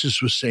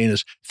Francis was saying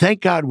is,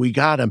 thank God we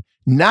got him.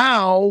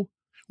 Now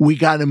we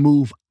got to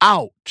move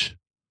out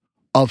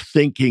of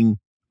thinking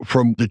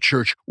from the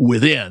church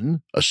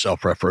within, a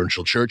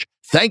self-referential church.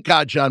 Thank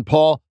God, John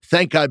Paul.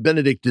 Thank God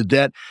Benedict did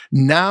that.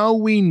 Now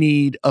we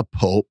need a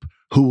pope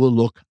who will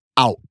look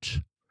out.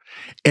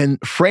 And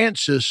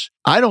Francis,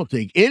 I don't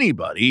think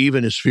anybody,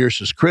 even his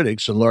fiercest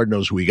critics, and Lord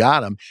knows we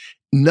got him,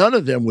 none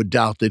of them would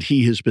doubt that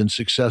he has been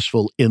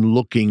successful in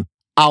looking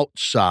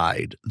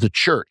outside the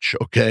church,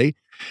 okay?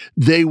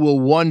 They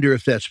will wonder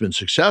if that's been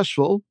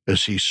successful,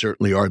 as he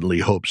certainly ardently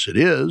hopes it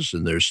is,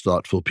 and there's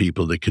thoughtful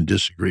people that can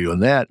disagree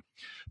on that.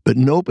 But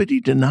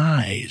nobody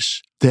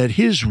denies that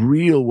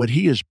what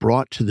he has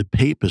brought to the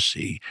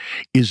papacy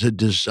is a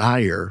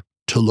desire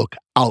to look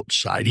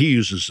outside. He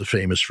uses the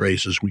famous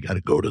phrases, we got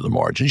to go to the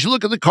margins. You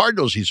look at the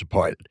cardinals he's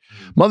appointed.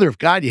 Mother of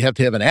God, you have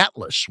to have an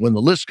atlas when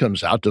the list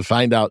comes out to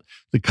find out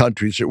the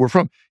countries that we're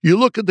from. You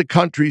look at the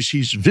countries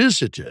he's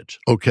visited,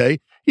 okay?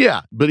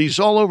 Yeah, but he's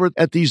all over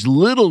at these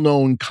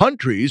little-known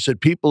countries that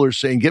people are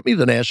saying, get me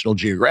the National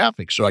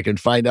Geographic so I can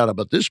find out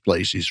about this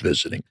place he's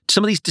visiting.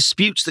 Some of these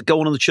disputes that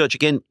go on in the church,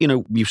 again,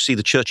 you see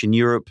the church in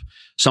Europe,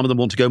 some of them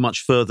want to go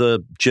much further.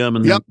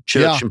 German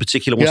church in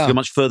particular wants to go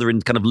much further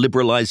in kind of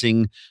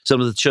liberalizing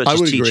some of the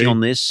church's teaching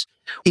on this.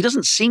 He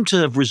doesn't seem to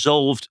have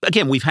resolved,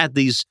 again, we've had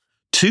these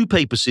two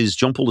papacies,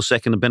 John Paul II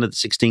and Benedict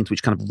XVI,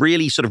 which kind of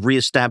really sort of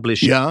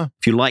reestablished,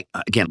 if you like,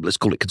 again, let's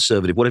call it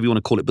conservative, whatever you want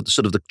to call it, but the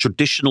sort of the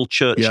traditional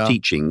church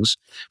teachings.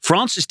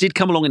 Francis did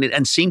come along in it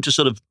and seem to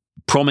sort of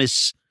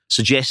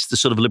suggest the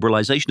sort of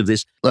liberalization of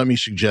this. Let me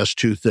suggest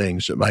two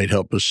things that might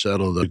help us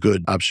settle the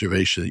good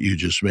observation that you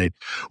just made.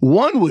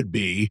 One would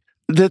be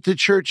that the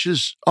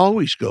churches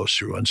always goes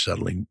through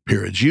unsettling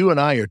periods. You and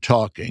I are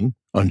talking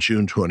on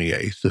June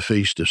 28th, the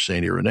feast of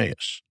St.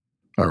 Irenaeus.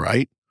 All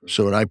right?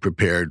 So when I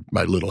prepared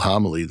my little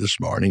homily this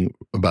morning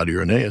about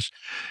Irenaeus,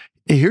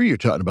 here you're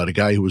talking about a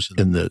guy who was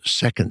in the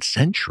 2nd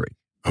century,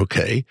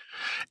 okay?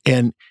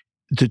 And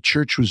the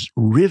church was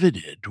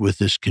riveted with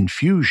this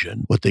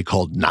confusion, what they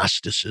called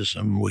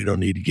Gnosticism. We don't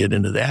need to get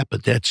into that,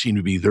 but that seemed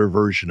to be their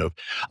version of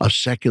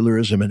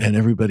secularism. And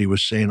everybody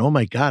was saying, oh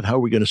my God, how are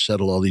we going to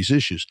settle all these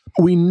issues?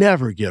 We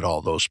never get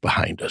all those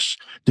behind us.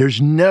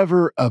 There's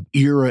never an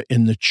era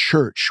in the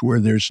church where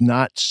there's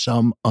not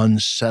some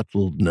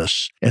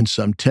unsettledness and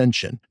some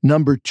tension.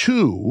 Number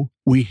 2,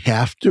 we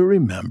have to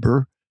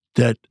remember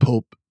that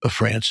Pope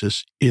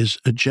Francis is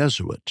a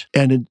Jesuit.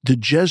 And the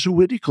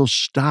Jesuitical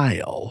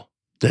style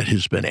that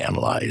has been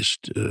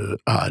analyzed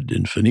ad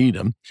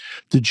infinitum,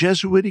 the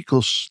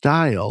Jesuitical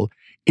style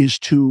is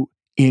to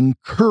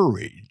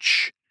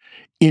encourage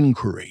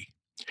inquiry.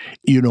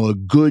 You know, a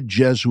good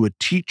Jesuit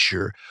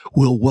teacher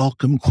will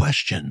welcome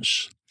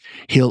questions.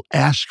 He'll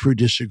ask for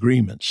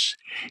disagreements.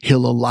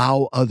 He'll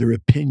allow other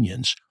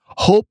opinions,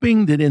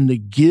 hoping that in the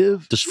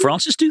give... Does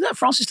Francis do that?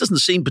 Francis doesn't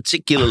seem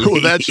particularly...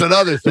 Well, that's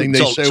another thing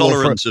they say.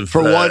 Tolerant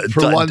for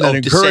one that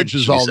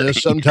encourages all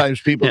this,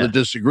 sometimes people that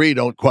disagree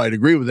don't quite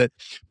agree with it.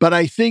 But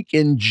I think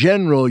in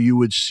general, you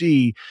would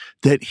see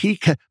that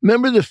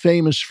remember the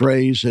famous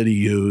phrase that he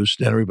used,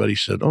 and everybody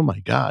said, oh my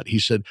God. He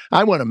said,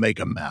 I want to make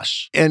a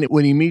mess. And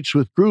when he meets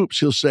with groups,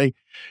 he'll say,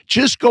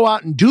 just go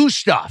out and do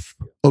stuff.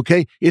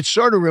 Okay. It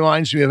sort of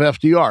reminds me of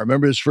FDR.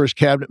 Remember his first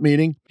cabinet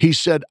meeting? He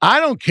said, I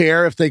don't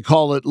care if they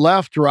call it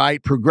left,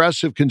 right,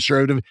 progressive,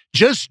 conservative,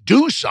 just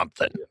do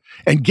something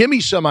and give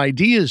me some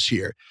ideas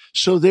here.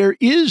 So there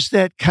is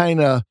that kind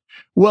of,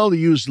 well, to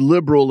use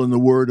liberal in the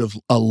word of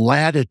a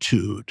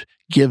latitude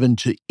given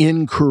to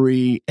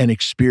inquiry and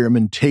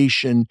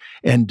experimentation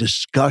and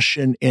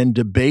discussion and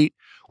debate,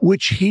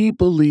 which he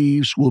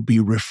believes will be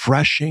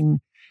refreshing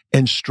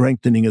and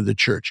strengthening of the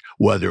church.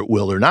 Whether it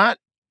will or not,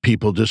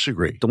 people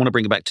disagree. I want to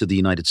bring it back to the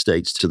United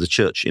States, to the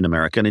church in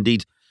America, and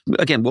indeed,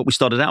 again, what we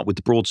started out with,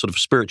 the broad sort of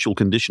spiritual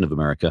condition of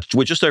America.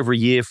 We're just over a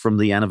year from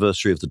the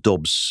anniversary of the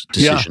Dobbs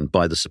decision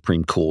by the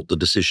Supreme Court, the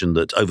decision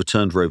that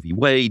overturned Roe v.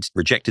 Wade,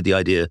 rejected the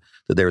idea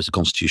that there is a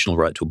constitutional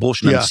right to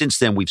abortion. And since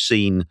then, we've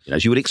seen,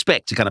 as you would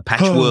expect, a kind of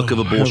patchwork of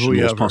abortion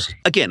laws passed.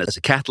 Again, as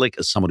a Catholic,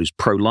 as someone who's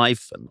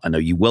pro-life, and I know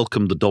you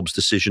welcome the Dobbs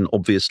decision,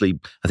 obviously.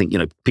 I think,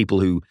 people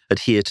who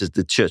adhere to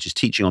the church's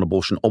teaching on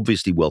abortion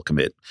obviously welcome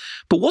it.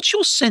 But what's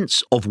your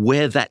sense of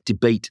where that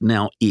debate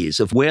now is,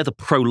 of where the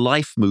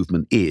pro-life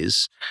movement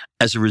is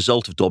as a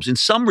result of Dobbs? In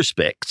some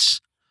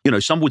respects,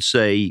 some would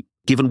say,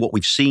 given what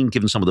we've seen,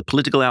 given some of the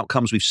political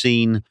outcomes we've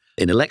seen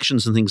in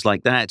elections and things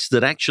like that,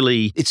 that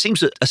actually it seems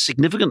that a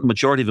significant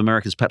majority of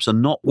Americans perhaps are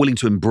not willing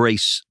to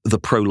embrace the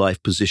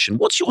pro-life position.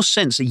 What's your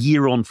sense a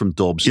year on from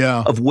Dobbs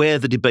of where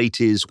the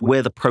debate is,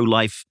 where the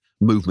pro-life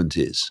movement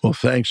is? Well,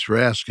 thanks for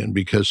asking,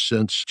 because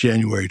since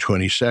January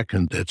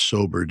 22nd, that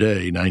sober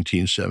day,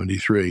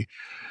 1973,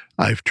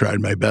 I've tried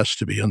my best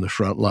to be on the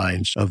front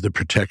lines of the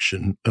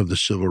protection of the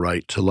civil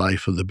right to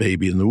life of the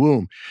baby in the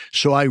womb.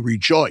 So I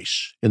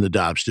rejoice in the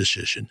Dobbs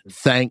decision.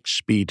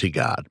 Thanks be to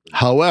God.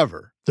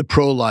 However, the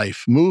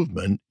pro-life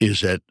movement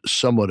is at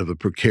somewhat of a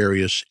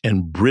precarious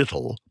and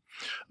brittle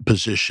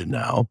position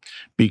now,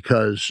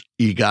 because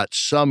you got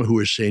some who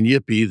are saying,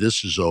 yippee,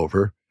 this is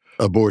over.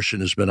 Abortion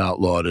has been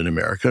outlawed in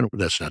America.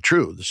 That's not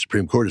true. The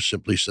Supreme Court has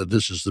simply said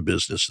this is the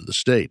business of the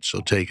state,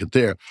 so take it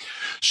there.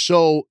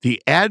 So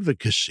the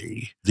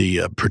advocacy,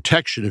 the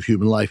protection of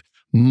human life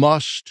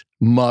must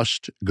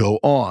go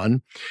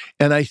on.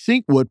 And I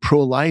think what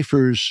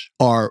pro-lifers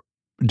are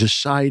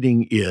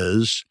deciding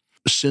is,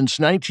 since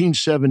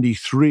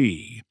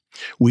 1973,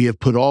 we have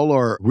put all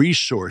our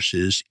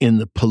resources in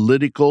the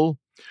political,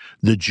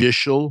 the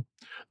judicial,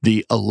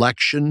 the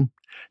election.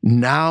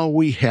 Now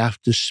we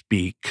have to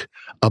speak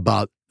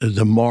about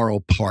the moral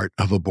part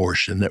of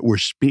abortion, that we're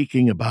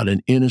speaking about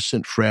an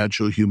innocent,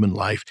 fragile human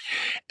life.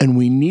 And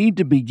we need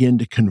to begin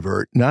to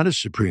convert, not a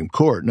Supreme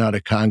Court, not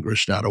a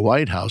Congress, not a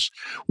White House.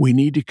 We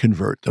need to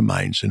convert the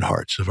minds and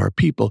hearts of our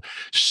people.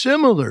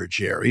 Similar,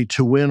 Jerry,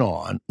 to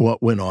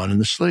what went on in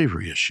the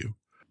slavery issue.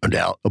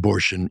 Now,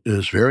 abortion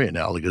is very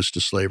analogous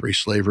to slavery.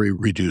 Slavery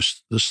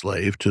reduced the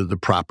slave to the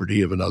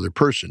property of another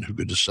person who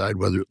could decide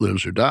whether it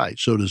lives or dies.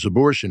 So does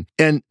abortion.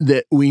 And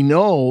that we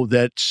know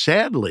that,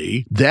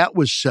 sadly, that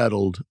was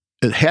settled.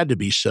 It had to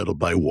be settled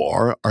by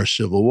war, our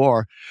Civil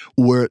War,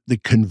 where the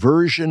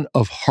conversion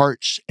of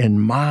hearts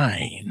and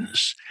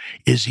minds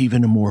is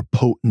even a more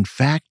potent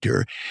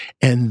factor.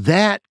 And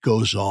that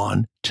goes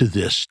on to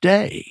this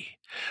day.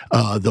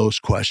 Those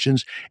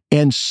questions.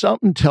 And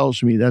something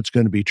tells me that's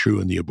going to be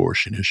true in the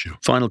abortion issue.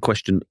 Final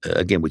question,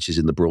 again, which is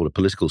in the broader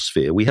political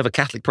sphere. We have a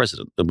Catholic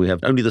president, and we have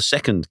only the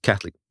second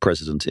Catholic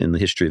president in the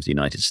history of the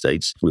United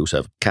States. We also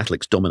have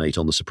Catholics dominate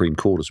on the Supreme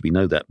Court, as we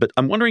know that. But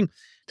I'm wondering,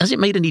 has it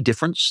made any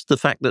difference, the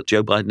fact that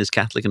Joe Biden is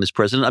Catholic and is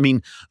president? I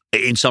mean,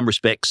 in some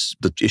respects,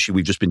 the issue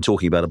we've just been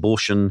talking about,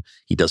 abortion,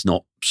 he does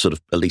not sort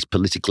of, at least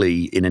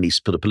politically, in any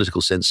sort of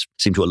political sense,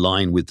 seem to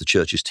align with the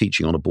church's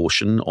teaching on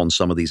abortion on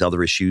some of these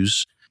other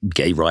issues.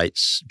 gay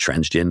rights,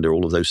 transgender,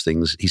 all of those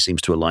things. He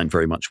seems to align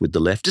very much with the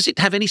left. Does it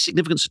have any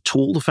significance at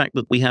all, the fact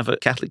that we have a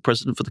Catholic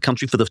president for the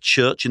country, for the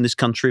church in this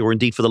country, or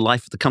indeed for the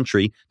life of the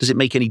country? Does it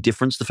make any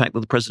difference, the fact that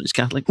the president is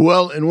Catholic?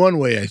 Well, in one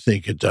way, I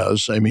think it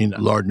does. I mean,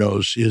 Lord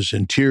knows his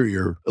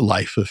interior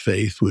life of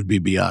faith would be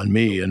beyond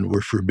me, and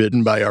we're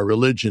forbidden by our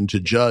religion to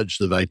judge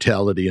the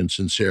vitality and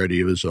sincerity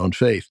of his own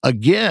faith.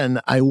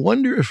 Again, I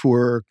wonder if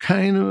we're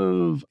kind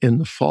of in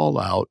the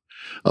fallout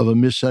of a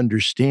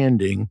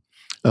misunderstanding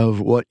of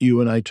what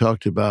you and I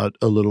talked about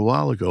a little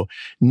while ago.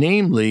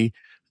 Namely,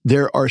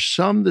 there are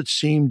some that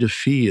seem to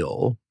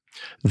feel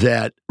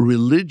that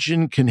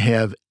religion can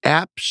have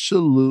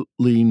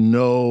absolutely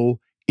no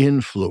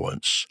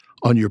influence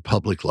on your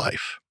public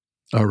life.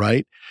 All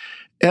right?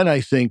 And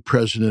I think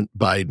President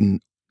Biden,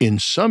 in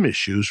some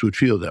issues, would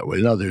feel that way.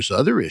 Now, there's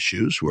other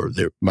issues where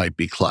there might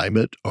be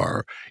climate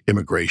or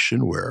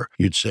immigration where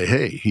you'd say,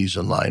 hey, he's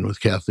in line with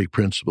Catholic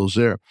principles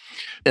there.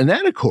 And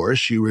that, of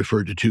course, you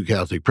referred to two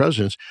Catholic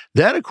presidents.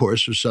 That, of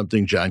course, was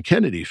something John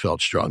Kennedy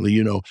felt strongly.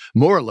 You know,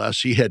 more or less,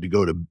 he had to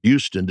go to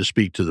Houston to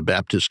speak to the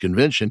Baptist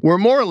Convention, where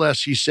more or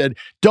less he said,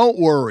 don't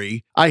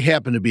worry, I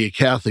happen to be a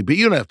Catholic, but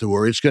you don't have to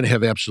worry. It's going to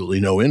have absolutely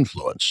no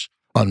influence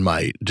on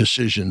my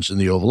decisions in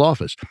the Oval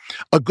Office.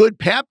 A good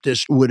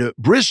Baptist would have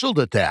bristled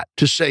at that,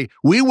 to say,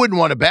 we wouldn't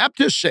want a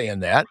Baptist saying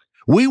that.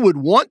 We would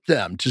want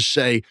them to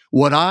say,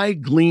 what I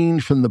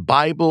gleaned from the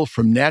Bible,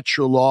 from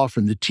natural law,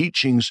 from the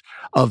teachings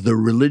of the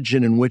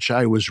religion in which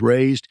I was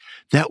raised,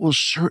 that will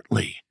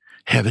certainly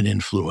have an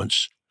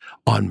influence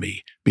on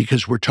me,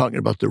 because we're talking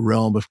about the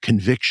realm of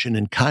conviction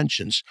and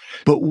conscience.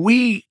 But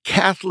we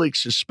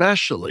Catholics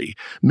especially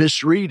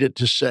misread it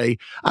to say,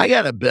 I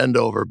got to bend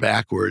over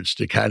backwards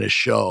to kind of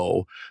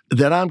show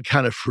that I'm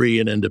kind of free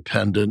and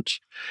independent,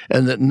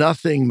 and that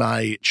nothing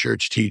my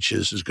church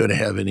teaches is going to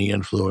have any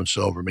influence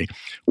over me.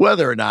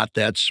 Whether or not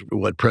that's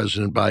what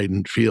President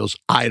Biden feels,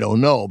 I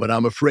don't know, but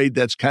I'm afraid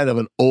that's kind of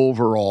an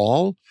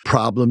overall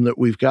problem that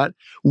we've got.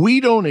 We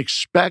don't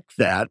expect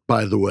that,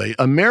 by the way.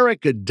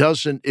 America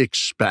doesn't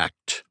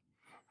expect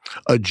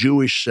a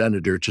Jewish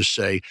senator to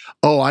say,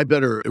 oh, I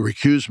better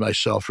recuse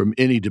myself from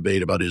any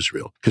debate about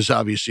Israel, because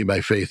obviously my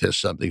faith has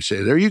something to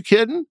say there. Are you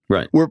kidding?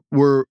 Right.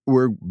 We're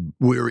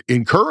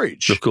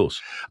encouraged. Of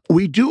course.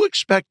 We do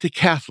expect a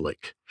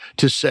Catholic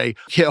to say,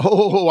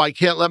 I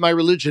can't let my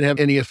religion have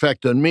any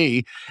effect on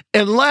me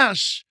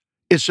unless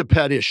it's a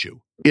pet issue,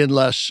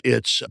 unless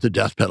it's the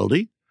death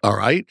penalty. All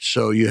right.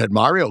 So you had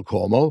Mario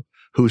Cuomo,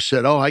 who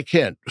said, I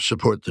can't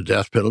support the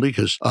death penalty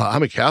because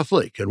I'm a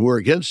Catholic and we're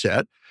against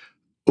that.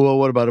 Well,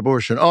 what about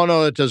abortion? Oh,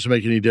 no, that doesn't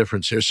make any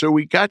difference here. So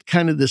we got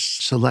kind of this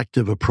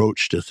selective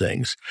approach to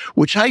things,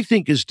 which I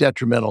think is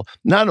detrimental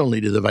not only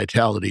to the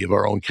vitality of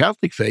our own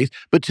Catholic faith,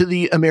 but to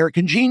the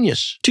American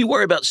genius. Do you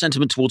worry about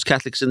sentiment towards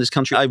Catholics in this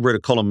country? I read a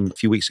column a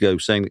few weeks ago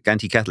saying that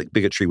anti-Catholic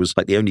bigotry was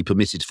like the only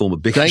permitted form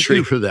of bigotry. Thank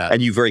you for that.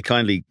 And you very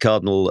kindly,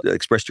 Cardinal,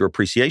 expressed your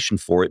appreciation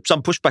for it.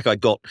 Some pushback I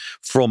got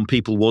from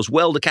people was,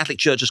 well, the Catholic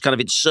Church has kind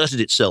of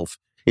inserted itself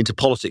into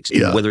politics,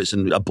 whether it's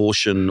an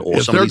abortion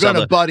or some of these other... If they're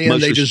going to butt in,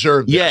 they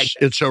deserve this.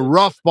 Yeah. It's a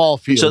rough ball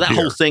field. So that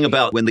whole thing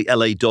about when the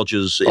LA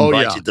Dodgers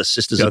invited the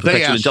Sisters of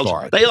Perpetual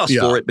Indulgence, they asked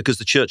for it because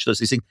the church does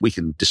these things. We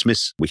can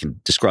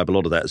describe a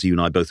lot of that, as you and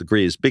I both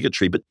agree, as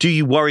bigotry. But do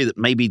you worry that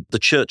maybe the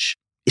church,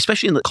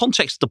 especially in the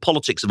context of the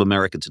politics of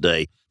America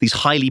today, these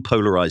highly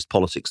polarized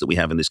politics that we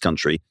have in this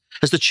country,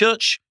 has the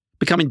church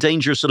become in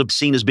danger of sort of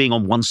seen as being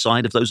on one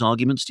side of those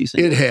arguments, do you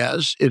think? It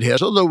has.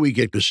 Although we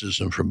get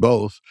criticism from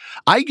both.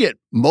 I get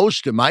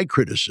most of my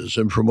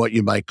criticism from what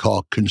you might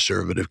call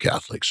conservative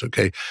Catholics,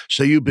 okay?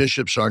 So you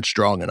bishops aren't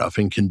strong enough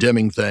in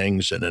condemning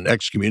things and in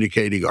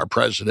excommunicating our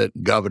president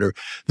and governor.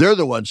 They're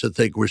the ones that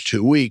think we're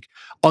too weak.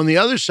 On the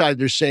other side,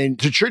 they're saying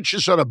the church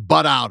just sort of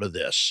butt out of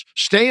this.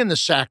 Stay in the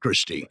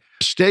sacristy.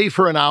 Stay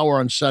for an hour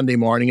on Sunday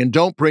morning and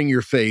don't bring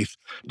your faith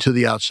to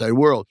the outside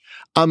world.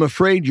 I'm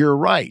afraid you're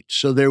right.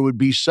 So there would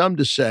be some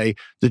to say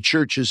the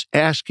church is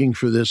asking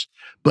for this,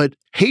 but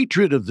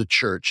hatred of the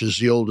church is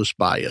the oldest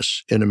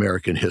bias in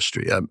American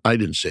history. I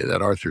didn't say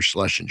that. Arthur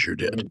Schlesinger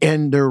did.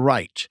 And they're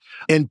right.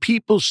 And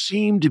people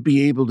seem to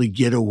be able to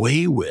get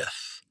away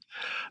with.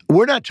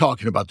 We're not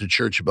talking about the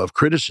church above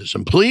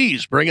criticism.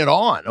 Please bring it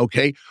on,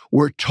 okay?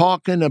 We're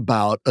talking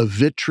about a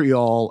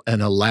vitriol and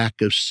a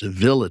lack of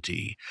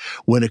civility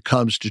when it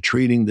comes to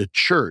treating the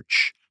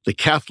church, the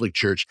Catholic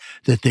Church,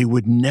 that they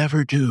would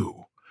never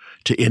do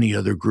to any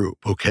other group,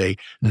 okay?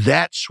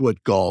 That's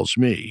what galls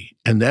me,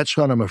 and that's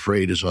what I'm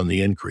afraid is on the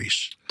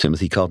increase.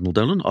 Timothy Cardinal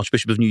Dolan,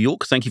 Archbishop of New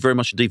York, thank you very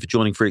much indeed for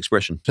joining Free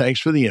Expression.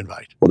 Thanks for the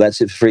invite. Well, that's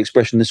it for Free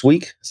Expression this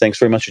week. Thanks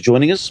very much for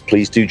joining us.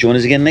 Please do join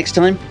us again next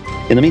time.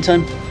 In the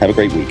meantime, have a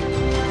great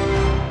week.